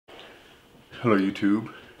Hello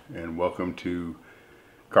YouTube, and welcome to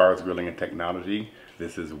Cars, Grilling, and Technology.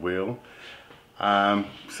 This is Will.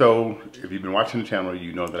 So if you've been watching the channel,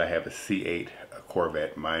 you know that I have a C8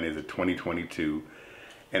 Corvette. Mine is a 2022,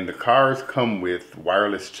 and the cars come with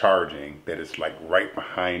wireless charging that is like right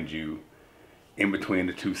behind you in between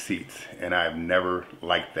the two seats, and I've never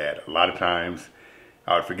liked that. A lot of times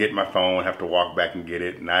I would forget my phone, have to walk back and get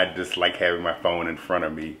it, and I just like having my phone in front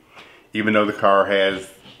of me. Even though the car has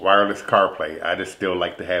wireless CarPlay, I just still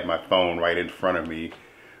like to have my phone right in front of me,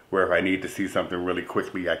 where if I need to see something really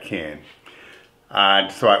quickly, I can.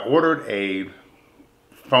 So I ordered a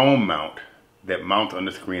phone mount that mounts on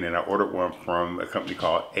the screen, and I ordered one from a company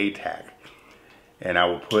called ATACH. And I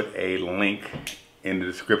will put a link in the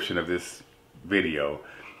description of this video.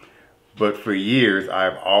 But for years,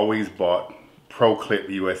 I've always bought Proclip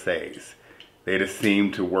USAs. They just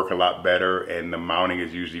seem to work a lot better, and the mounting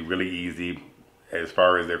is usually really easy as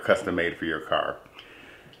far as they're custom made for your car.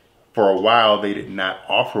 For a while, they did not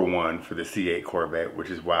offer one for the C8 Corvette,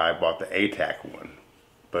 which is why I bought the ATACH one.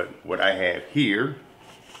 But what I have here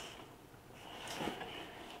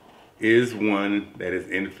is one that is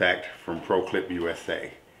in fact from Proclip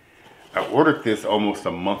USA. I ordered this almost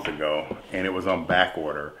a month ago, and it was on back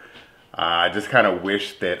order. I just kind of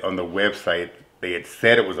wish that on the website they had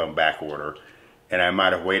said it was on back order, and I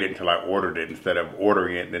might have waited until I ordered it instead of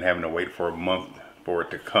ordering it and then having to wait for a month for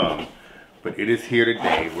it to come. But it is here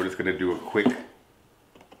today. We're just going to do a quick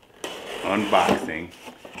unboxing,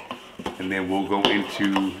 and then we'll go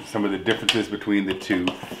into some of the differences between the two.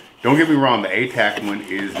 Don't get me wrong, the ATACH one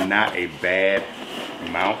is not a bad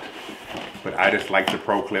mount, but I just like the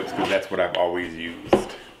Proclips because that's what I've always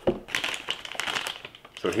used.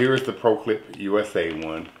 So here is the Proclip USA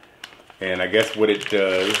one, and I guess what it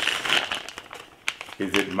does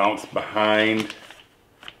is it mounts behind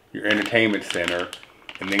your entertainment center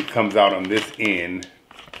and then comes out on this end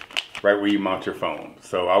right where you mount your phone.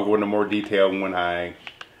 So I'll go into more detail when I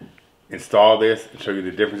install this and show you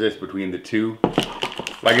the differences between the two.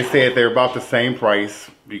 Like I said, they're about the same price.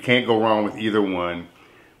 You can't go wrong with either one,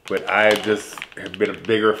 but I just have been a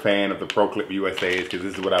bigger fan of the Proclip USAs because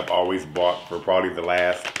this is what I've always bought for probably the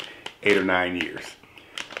last 8 or 9 years.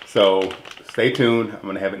 So stay tuned. I'm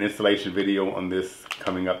going to have an installation video on this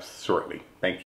coming up shortly. Thank you.